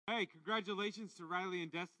right, congratulations to Riley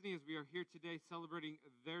and Destiny as we are here today celebrating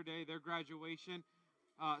their day, their graduation.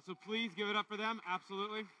 So please give it up for them,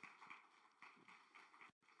 absolutely.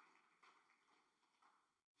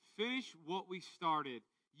 Finish what we started.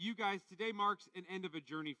 You guys, today marks an end of a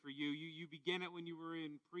journey for you. You began it when you were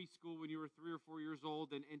in preschool, when you were 3 or 4 years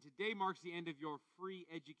old, and today marks the end of your free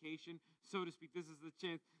education, so to speak. This is the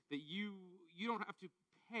chance that you don't have to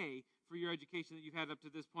pay for your education that you've had up to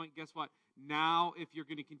this point. Guess what? Now, if you're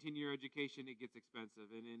going to continue your education, it gets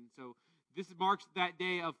expensive. And so this marks that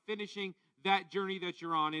day of finishing that journey that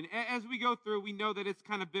you're on. And as we go through, we know that it's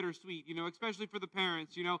kind of bittersweet, especially for the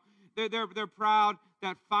parents, They're proud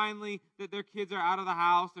that finally that their kids are out of the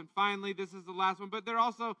house and finally this is the last one. But they're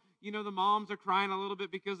also, the moms are crying a little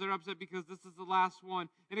bit because they're upset because this is the last one.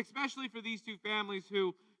 And especially for these two families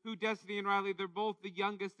who Destiny and Riley, they're both the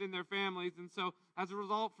youngest in their families. And so as a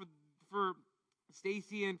result, for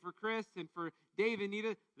Stacy and for Chris and for Dave and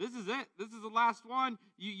Nita, this is it. This is the last one.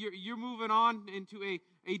 You're moving on into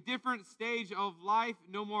a different stage of life.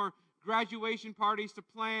 No more graduation parties to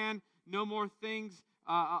plan. No more things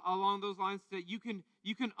along those lines that you can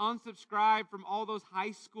unsubscribe from all those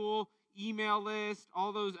high school email lists,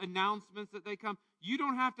 all those announcements that they come. You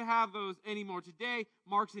don't have to have those anymore. Today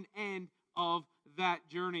marks an end of that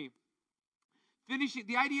journey.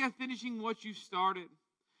 The idea of finishing what you started.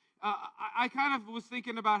 I kind of was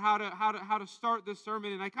thinking about how to start this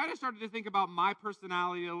sermon, and I kind of started to think about my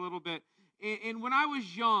personality a little bit. And when I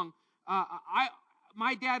was young,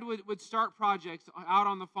 my dad would start projects out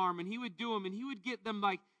on the farm, and he would do them, and he would get them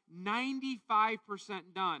like 95%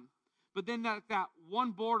 done. But then that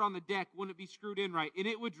one board on the deck wouldn't be screwed in right, and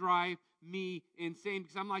it would drive me insane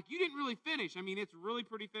because I'm like, you didn't really finish. I mean, it's really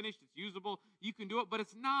pretty finished. It's usable. You can do it, but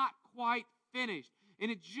it's not quite finished.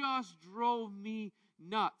 And it just drove me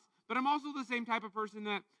nuts. But I'm also the same type of person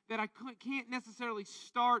that I can't necessarily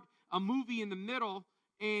start a movie in the middle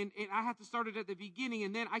and I have to start it at the beginning,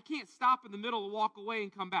 and then I can't stop in the middle and walk away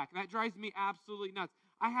and come back. That drives me absolutely nuts.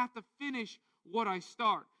 I have to finish what I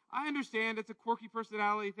start. I understand it's a quirky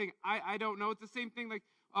personality thing. I don't know. It's the same thing like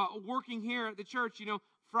working here at the church.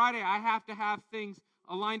 Friday I have to have things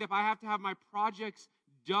lined up. I have to have my projects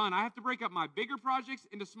done. I have to break up my bigger projects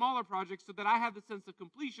into smaller projects so that I have the sense of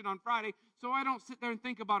completion on Friday, so I don't sit there and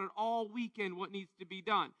think about it all weekend what needs to be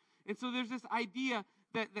done. And so there's this idea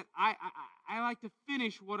that I like to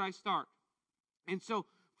finish what I start. And so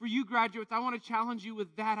for you graduates, I want to challenge you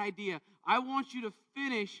with that idea. I want you to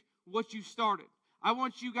finish what you started. I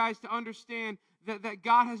want you guys to understand that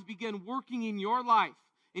God has begun working in your life,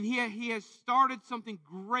 and He has started something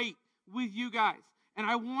great with you guys. And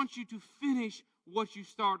I want you to finish what you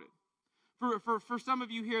started. For some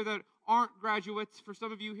of you here that aren't graduates, for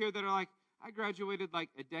some of you here that are like, I graduated like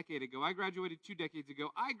a decade ago. I graduated 2 decades ago.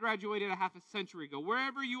 I graduated a half a century ago.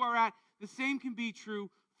 Wherever you are at, the same can be true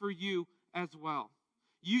for you as well.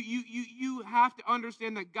 You have to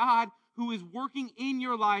understand that God, who is working in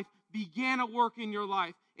your life, began a work in your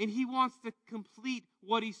life, and He wants to complete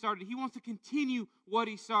what He started. He wants to continue what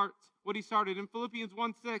He started. In Philippians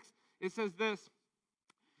 1:6, it says this,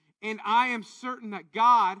 "And I am certain that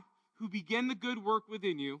God, who began the good work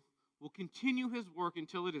within you, will continue His work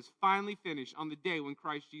until it is finally finished on the day when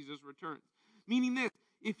Christ Jesus returns." Meaning this,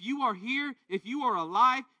 if you are here, if you are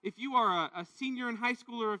alive, if you are a senior in high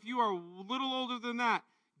school, or if you are a little older than that,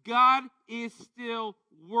 God is still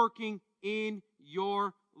working in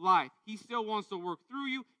your life. He still wants to work through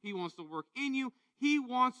you. He wants to work in you. He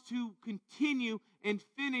wants to continue and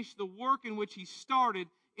finish the work in which He started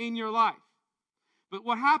in your life. But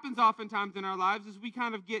what happens oftentimes in our lives is we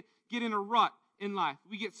kind of get in a rut in life.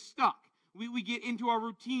 We get stuck. We get into our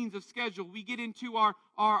routines of schedule. We get into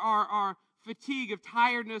our fatigue of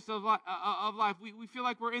tiredness of life. We feel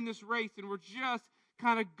like we're in this race and we're just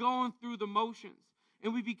kind of going through the motions.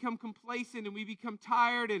 And we become complacent and we become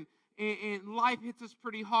tired and life hits us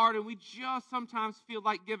pretty hard and we just sometimes feel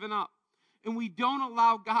like giving up. And we don't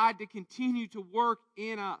allow God to continue to work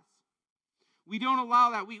in us. We don't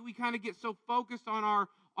allow that. We kind of get so focused on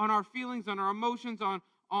our feelings, on our emotions,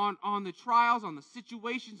 on the trials, on the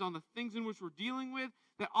situations, on the things in which we're dealing with,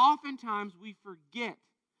 that oftentimes we forget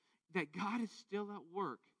that God is still at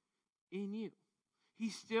work in you. He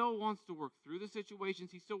still wants to work through the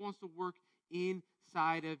situations. He still wants to work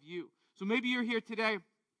inside of you. So maybe you're here today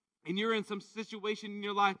and you're in some situation in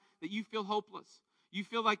your life that you feel hopeless. You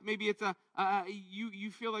feel like maybe it's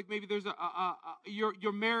you feel like maybe there's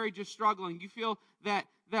your marriage is struggling. You feel that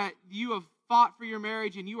you have fought for your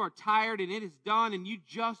marriage and you are tired and it is done and you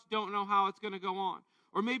just don't know how it's going to go on.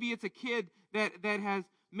 Or maybe it's a kid that has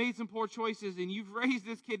made some poor choices and you've raised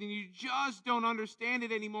this kid and you just don't understand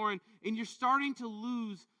it anymore and you're starting to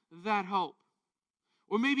lose that hope.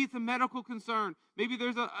 Or maybe it's a medical concern. Maybe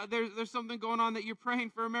there's something going on that you're praying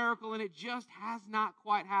for a miracle and it just has not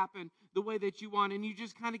quite happened the way that you want. And you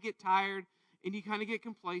just kind of get tired and you kind of get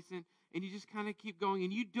complacent and you just kind of keep going.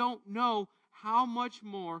 And you don't know how much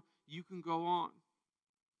more you can go on.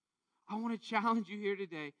 I want to challenge you here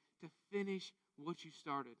today to finish what you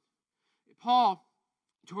started. Paul,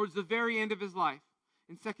 towards the very end of his life,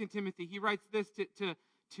 in 2 Timothy, he writes this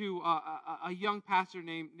to a young pastor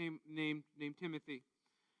named Timothy.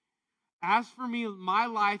 As for me, my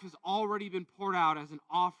life has already been poured out as an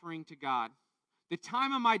offering to God. The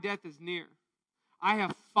time of my death is near. I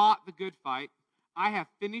have fought the good fight. I have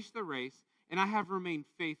finished the race, and I have remained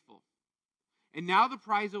faithful. And now the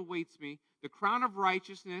prize awaits me, the crown of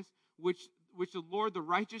righteousness, which the Lord, the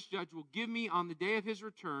righteous judge, will give me on the day of his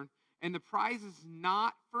return. And the prize is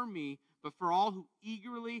not for me, but for all who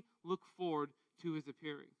eagerly look forward to his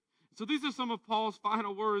appearing. So these are some of Paul's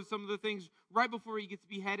final words, some of the things right before he gets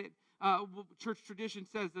beheaded. Church tradition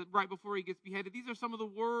says that right before he gets beheaded, these are some of the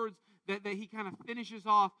words that he kind of finishes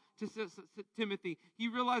off to Timothy. He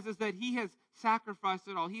realizes that he has sacrificed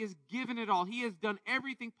it all. He has given it all. He has done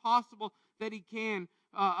everything possible that he can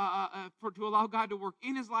to allow God to work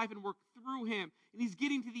in his life and work through him. And he's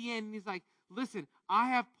getting to the end, and he's like, listen, I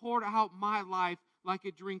have poured out my life like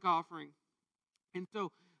a drink offering. And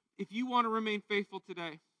so if you want to remain faithful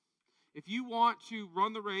today, if you want to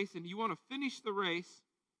run the race and you want to finish the race,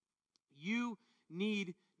 you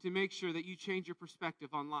need to make sure that you change your perspective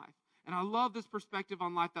on life. And I love this perspective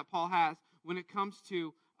on life that Paul has when it comes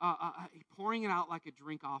to pouring it out like a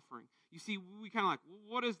drink offering. You see, we kind of like,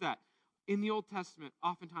 what is that? In the Old Testament,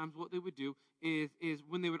 oftentimes what they would do is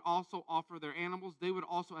when they would also offer their animals, they would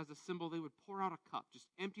also, as a symbol, they would pour out a cup, just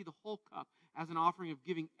empty the whole cup as an offering of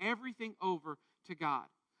giving everything over to God.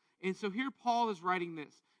 And so here Paul is writing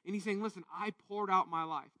this, and he's saying, listen, I poured out my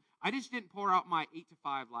life. I just didn't pour out my 8 to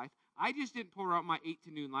 5 life. I just didn't pour out my 8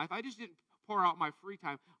 to noon life. I just didn't pour out my free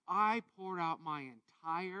time. I poured out my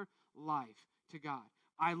entire life to God.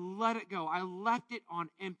 I let it go. I left it on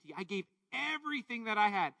empty. I gave everything that I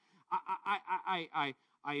had. I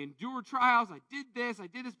endured trials. I did this,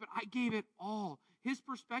 but I gave it all. His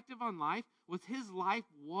perspective on life was his life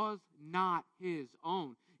was not his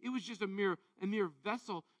own. It was just a mere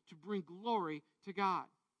vessel to bring glory to God.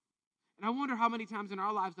 And I wonder how many times in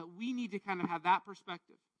our lives that we need to kind of have that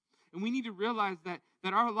perspective. And we need to realize that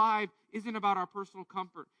our life isn't about our personal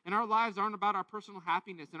comfort. And our lives aren't about our personal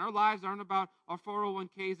happiness. And our lives aren't about our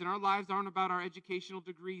 401ks. And our lives aren't about our educational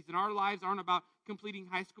degrees. And our lives aren't about completing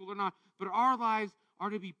high school or not. But our lives are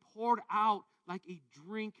to be poured out like a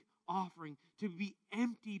drink offering, to be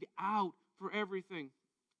emptied out for everything.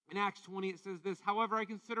 In Acts 20, it says this, however, I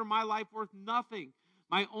consider my life worth nothing.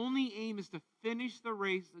 My only aim is to finish the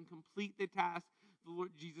race and complete the task the Lord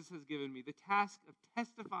Jesus has given me, the task of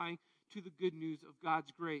testifying to the good news of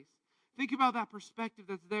God's grace. Think about that perspective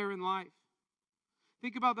that's there in life.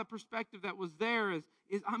 Think about that perspective that was there is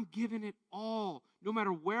I'm giving it all. No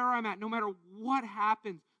matter where I'm at, no matter what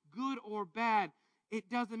happens, good or bad,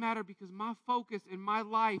 it doesn't matter because my focus in my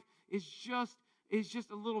life is just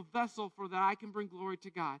a little vessel for that I can bring glory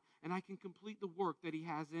to God and I can complete the work that he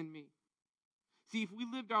has in me. See, if we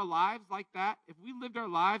lived our lives like that, if we lived our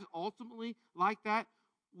lives ultimately like that,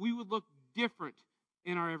 we would look different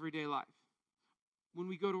in our everyday life. When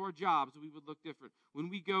we go to our jobs, we would look different. When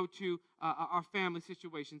we go to our family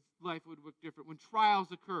situations, life would look different. When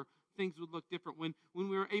trials occur, things would look different. When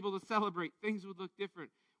we were able to celebrate, things would look different.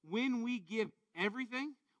 When we give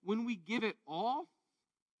everything, when we give it all,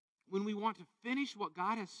 when we want to finish what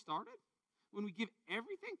God has started, when we give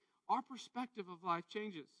everything, our perspective of life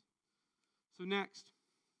changes. So next,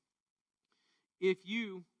 if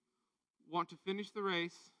you want to finish the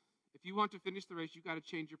race, you've got to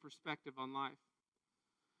change your perspective on life.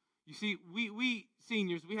 You see, we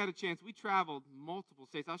seniors, we had a chance. We traveled multiple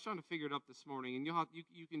states. I was trying to figure it up this morning, and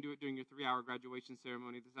you can do it during your 3-hour graduation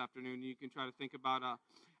ceremony this afternoon. You can try to think about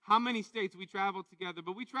how many states we traveled together.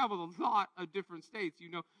 But we traveled a lot of different states.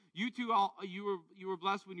 You know, you were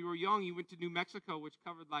blessed when you were young. You went to New Mexico, which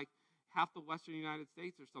covered like half the western United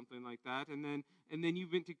States or something like that. And then you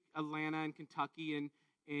went to Atlanta and Kentucky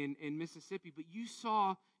and Mississippi. But you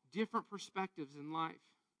saw different perspectives in life.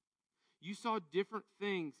 You saw different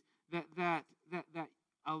things that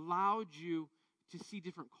allowed you to see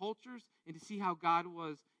different cultures and to see how God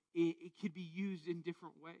it could be used in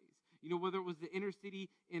different ways. You know, whether it was the inner city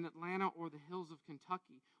in Atlanta or the hills of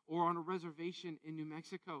Kentucky or on a reservation in New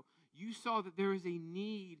Mexico, you saw that there is a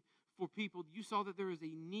need for people. You saw that there is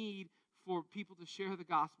a need for people to share the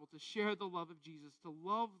gospel, to share the love of Jesus, to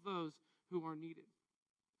love those who are needed.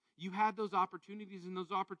 You had those opportunities, and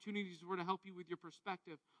those opportunities were to help you with your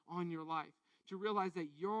perspective on your life, to realize that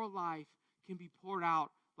your life can be poured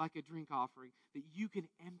out like a drink offering, that you can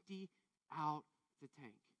empty out the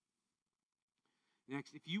tank.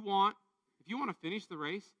 Next, if you want to finish the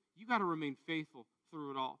race, you got to remain faithful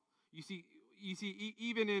through it all. You see,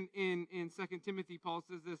 even in 2 Timothy, Paul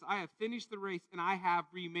says this, I have finished the race and I have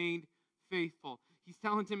remained faithful. He's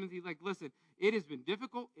telling Timothy, like, listen, it has been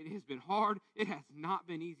difficult, it has been hard, it has not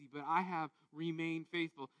been easy, but I have remained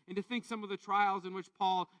faithful. And to think some of the trials in which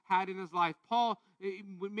Paul had in his life.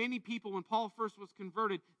 Many people, when Paul first was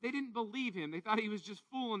converted, they didn't believe him. They thought he was just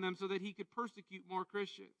fooling them so that he could persecute more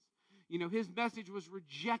Christians. You know, his message was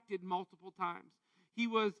rejected multiple times. He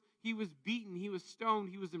was beaten, he was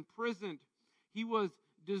stoned, he was imprisoned. He was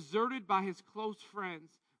deserted by his close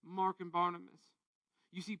friends, Mark and Barnabas.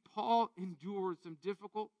 You see, Paul endured some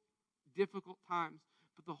difficult times,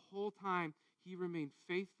 but the whole time he remained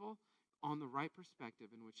faithful on the right perspective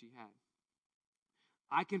in which he had.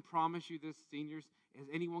 I can promise you this, seniors, as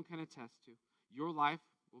anyone can attest to, your life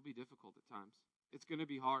will be difficult at times. It's going to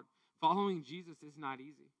be hard. Following Jesus is not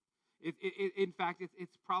easy. In fact,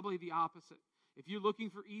 it's probably the opposite. If you're looking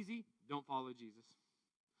for easy, don't follow Jesus.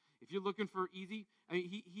 If you're looking for easy, I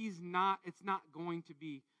mean, it's not going to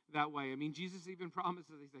be that way. I mean, Jesus even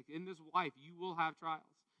promises, he's like, in this life, you will have trials.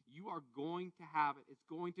 You are going to have it. It's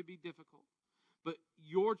going to be difficult. But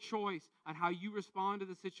your choice on how you respond to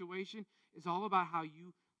the situation is all about how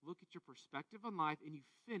you look at your perspective on life and you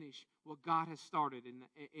finish what God has started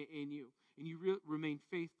in you. And you remain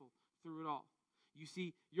faithful through it all. You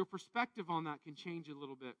see, your perspective on that can change a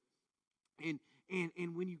little bit.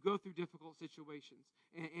 And when you go through difficult situations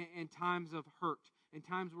and times of hurt and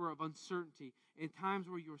times of uncertainty and times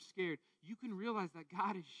where you're scared, you can realize that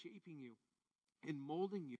God is shaping you and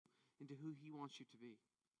molding you into who he wants you to be.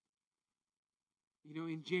 You know,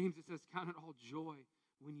 in James it says, count it all joy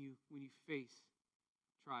when you face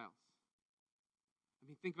trials. I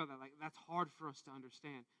mean, think about that. Like, that's hard for us to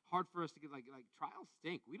understand. Hard for us to get, like trials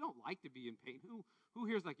stink. We don't like to be in pain. Who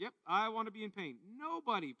here is like, yep, I want to be in pain?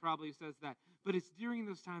 Nobody probably says that. But it's during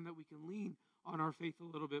this time that we can lean on our faith a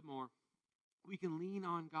little bit more. We can lean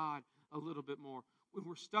on God a little bit more. When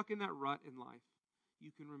we're stuck in that rut in life,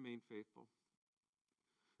 you can remain faithful.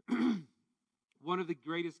 One of the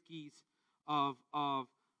greatest keys of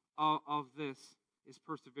this is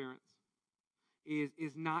perseverance,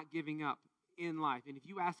 is not giving up in life. And if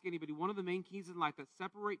you ask anybody, one of the main keys in life that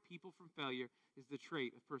separate people from failure is the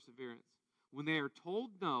trait of perseverance. When they are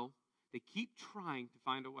told no, they keep trying to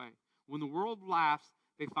find a way. When the world laughs,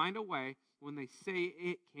 they find a way. When they say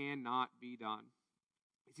it cannot be done.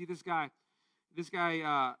 You see this guy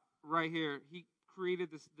right here, he created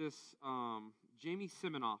this Jamie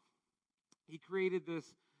Siminoff. He created this.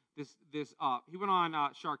 He went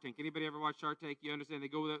on Shark Tank. Anybody ever watch Shark Tank? You understand they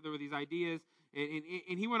go there with these ideas,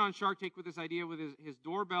 and he went on Shark Tank with this idea with his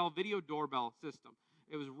video doorbell system.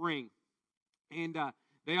 It was Ring, and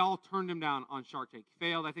they all turned him down on Shark Tank.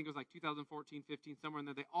 Failed. I think it was like 2014, 15, somewhere in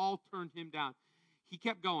there. They all turned him down. He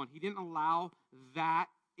kept going. He didn't allow that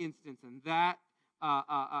instance and that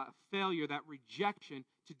failure, that rejection,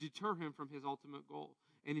 to deter him from his ultimate goal.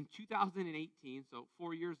 And in 2018, so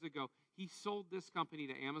 4 years ago, he sold this company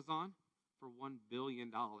to Amazon for $1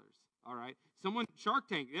 billion. All right? Shark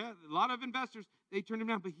Tank, yeah, a lot of investors, they turned him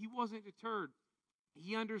down, but he wasn't deterred.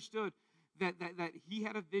 He understood that he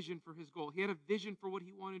had a vision for his goal. He had a vision for what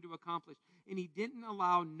he wanted to accomplish. And he didn't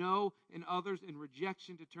allow no and others and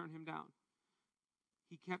rejection to turn him down.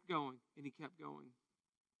 He kept going, and he kept going.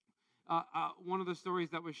 One of the stories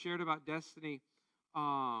that was shared about Destiny,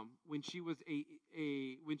 when she was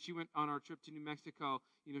when she went on our trip to New Mexico,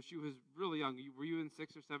 you know, she was really young. Were you in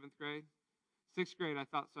 6th or 7th grade? 6th grade, I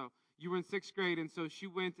thought so. You were in 6th grade, and so she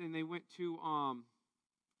went, and they went to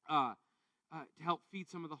help feed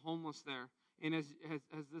some of the homeless there. And as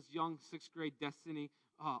this young 6th grade Destiny,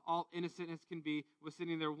 all innocent as can be, was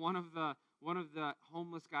sitting there, one of the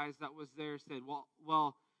homeless guys that was there said,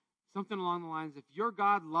 well, something along the lines, if your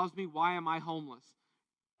God loves me, why am I homeless?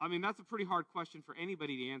 I mean, that's a pretty hard question for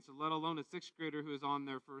anybody to answer, let alone a 6th grader who is on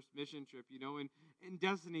their first mission trip, you know. And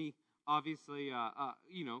Destiny obviously,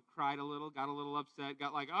 you know, cried a little, got a little upset,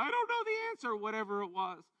 got like, I don't know the answer, whatever it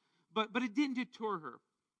was. But it didn't deter her.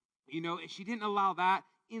 You know, she didn't allow that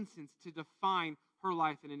instance to define her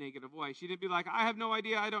life in a negative way. She didn't be like, I have no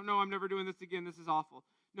idea, I don't know, I'm never doing this again, this is awful.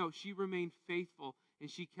 No, she remained faithful, and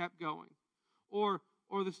she kept going. Or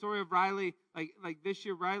the story of Riley, like this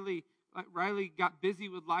year, Riley got busy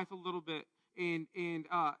with life a little bit, and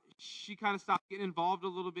she kind of stopped getting involved a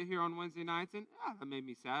little bit here on Wednesday nights, and that made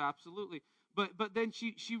me sad, absolutely. But then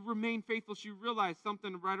she remained faithful. She realized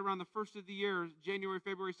something right around the first of the year, January,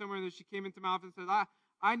 February, somewhere in there. She came into my office and said,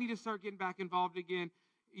 I need to start getting back involved again.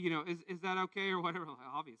 Is that okay or whatever? Like,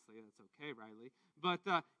 obviously, that's okay, Riley.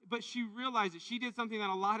 But she realized that she did something that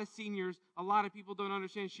a lot of seniors, a lot of people don't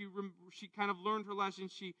understand. She kind of learned her lesson.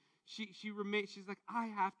 She remained. She's like, I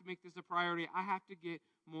have to make this a priority. I have to get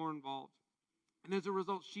more involved. And as a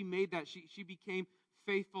result, she made that. She became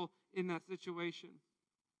faithful in that situation.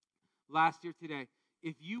 Last year today,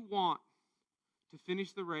 if you want to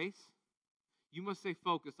finish the race, you must stay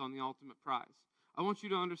focused on the ultimate prize. I want you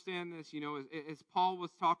to understand this, as Paul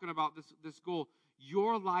was talking about this goal,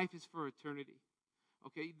 your life is for eternity.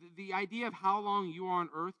 Okay, the idea of how long you are on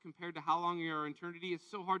earth compared to how long you are in eternity is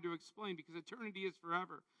so hard to explain because eternity is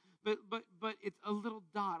forever. But it's a little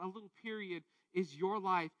dot, a little period is your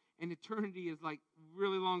life, and eternity is like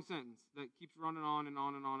really long sentence that keeps running on and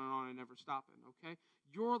on and on and on and never stopping, okay?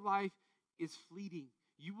 Your life is fleeting.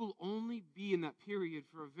 You will only be in that period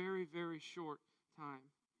for a very, very short time.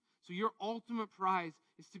 So your ultimate prize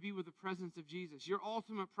is to be with the presence of Jesus. Your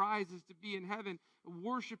ultimate prize is to be in heaven,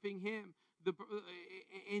 worshiping Him,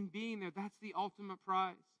 and being there. That's the ultimate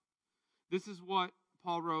prize. This is what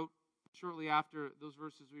Paul wrote shortly after those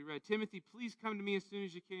verses we read. Timothy, please come to me as soon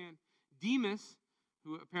as you can. Demas,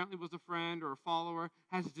 who apparently was a friend or a follower,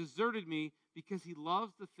 has deserted me because he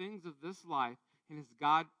loves the things of this life and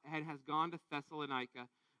has gone to Thessalonica.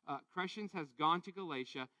 Crescens has gone to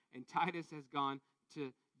Galatia, and Titus has gone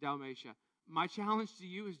to Dalmatia. My challenge to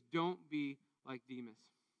you is don't be like Demas.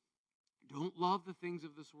 Don't love the things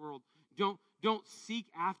of this world. Don't seek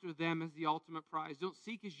after them as the ultimate prize. Don't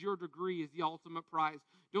seek as your degree as the ultimate prize.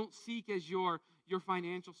 Don't seek as your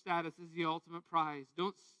financial status as the ultimate prize.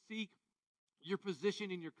 Don't seek your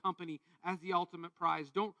position in your company as the ultimate prize.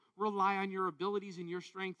 Don't rely on your abilities and your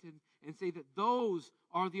strengths and say that those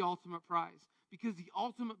are the ultimate prize. Because the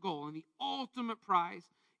ultimate goal and the ultimate prize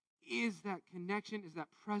is that connection, is that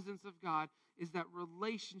presence of God, is that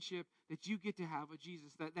relationship that you get to have with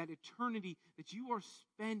Jesus, that eternity that you are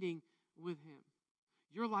spending with Him.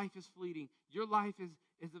 Your life is fleeting. Your life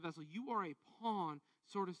is a vessel. You are a pawn,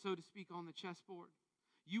 so to speak, on the chessboard.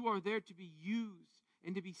 You are there to be used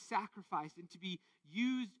and to be sacrificed and to be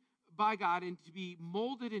used by God and to be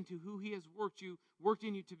molded into who He has worked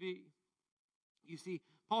in you to be. You see,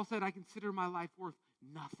 Paul said, I consider my life worth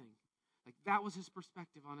nothing. Like that was his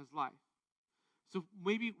perspective on his life. So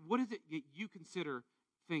maybe what is it that you consider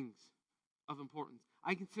things of importance?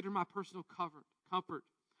 I consider my personal comfort.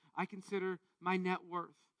 I consider my net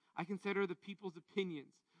worth. I consider the people's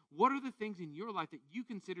opinions. What are the things in your life that you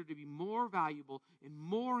consider to be more valuable and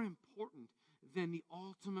more important than the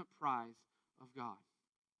ultimate prize of God?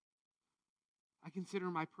 I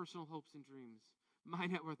consider my personal hopes and dreams, my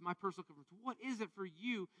net worth, my personal comfort. What is it for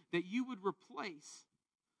you that you would replace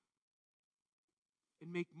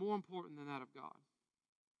and make more important than that of God?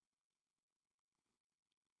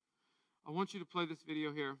 I want you to play this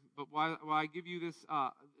video here, but while I give you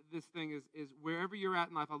this thing is wherever you're at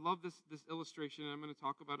in life. I love this illustration, and I'm going to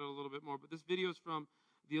talk about it a little bit more, but this video is from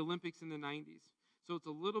the Olympics in the 90s. So it's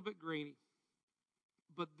a little bit grainy,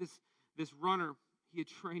 but this runner, he had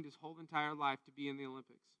trained his whole entire life to be in the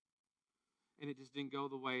Olympics, and it just didn't go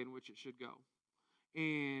the way in which it should go.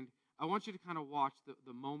 And I want you to kind of watch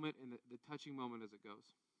the moment and the touching moment as it goes.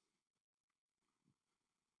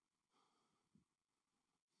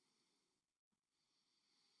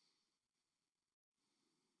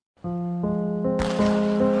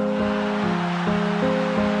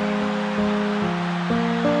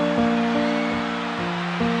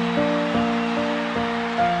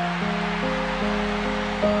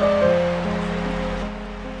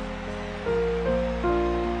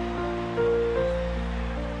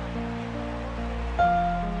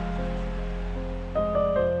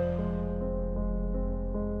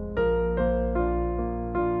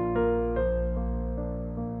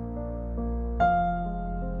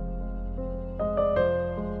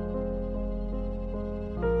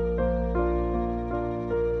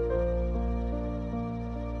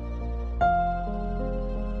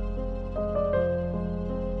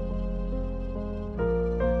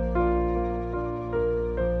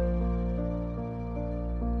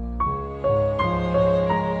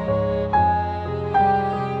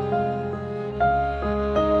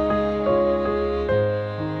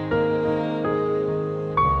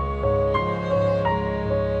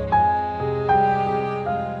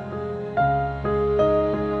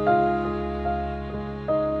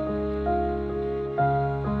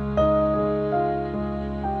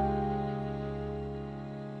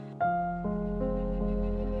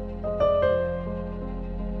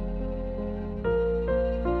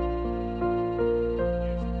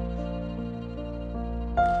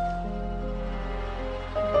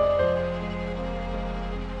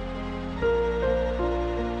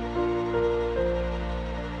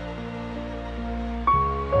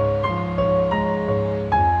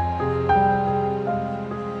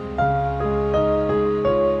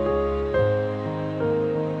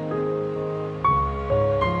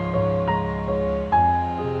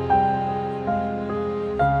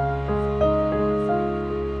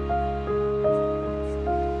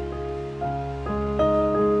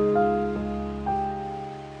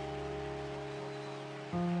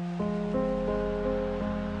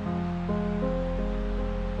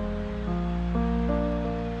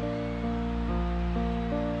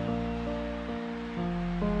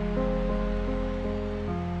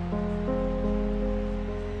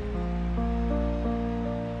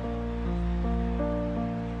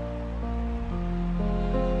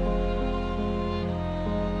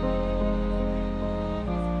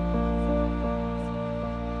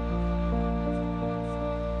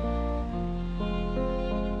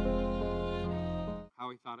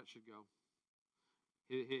 thought it should go.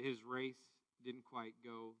 His race didn't quite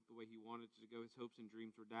go the way he wanted it to go. His hopes and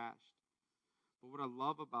dreams were dashed. But what I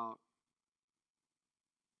love about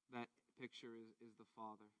that picture is the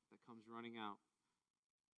father that comes running out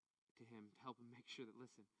to him to help him make sure that,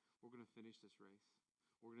 listen, we're going to finish this race.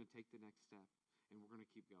 We're going to take the next step, and we're going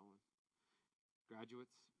to keep going.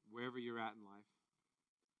 Graduates, wherever you're at in life,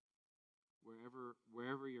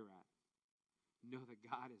 wherever you're at, know that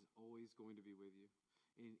God is always going to be with you.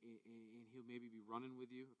 And he'll maybe be running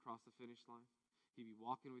with you across the finish line. He'll be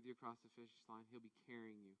walking with you across the finish line. He'll be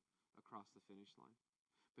carrying you across the finish line.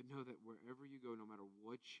 But know that wherever you go, no matter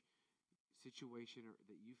which situation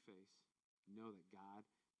that you face, know that God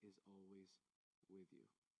is always with you.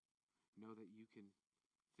 Know that you can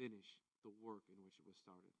finish the work in which it was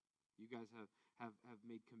started. You guys have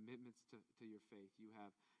made commitments to your faith. You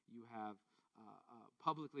have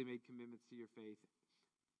publicly made commitments to your faith.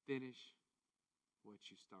 Finish what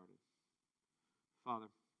you started. Father,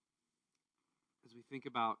 as we think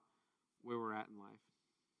about where we're at in life,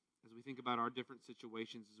 as we think about our different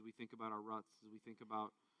situations, as we think about our ruts, as we think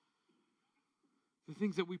about the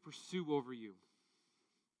things that we pursue over you,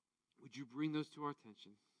 would you bring those to our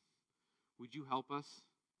attention? Would you help us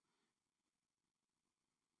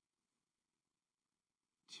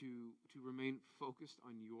to remain focused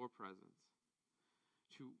on your presence,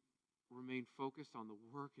 to remain focused on the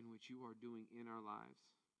work in which you are doing in our lives?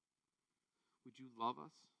 Would you love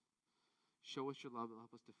us? Show us your love and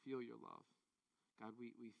help us to feel your love. God,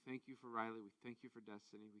 we thank you for Riley. We thank you for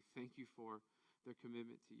Destiny. We thank you for their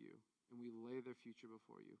commitment to you. And we lay their future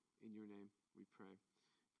before you. In your name we pray.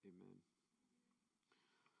 Amen.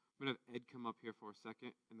 I'm going to have Ed come up here for a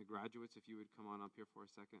second. And the graduates, if you would come on up here for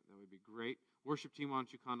a second, that would be great. Worship team, why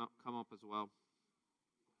don't you come up as well?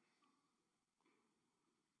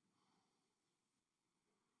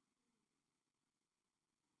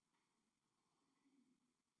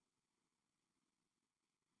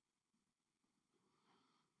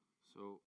 So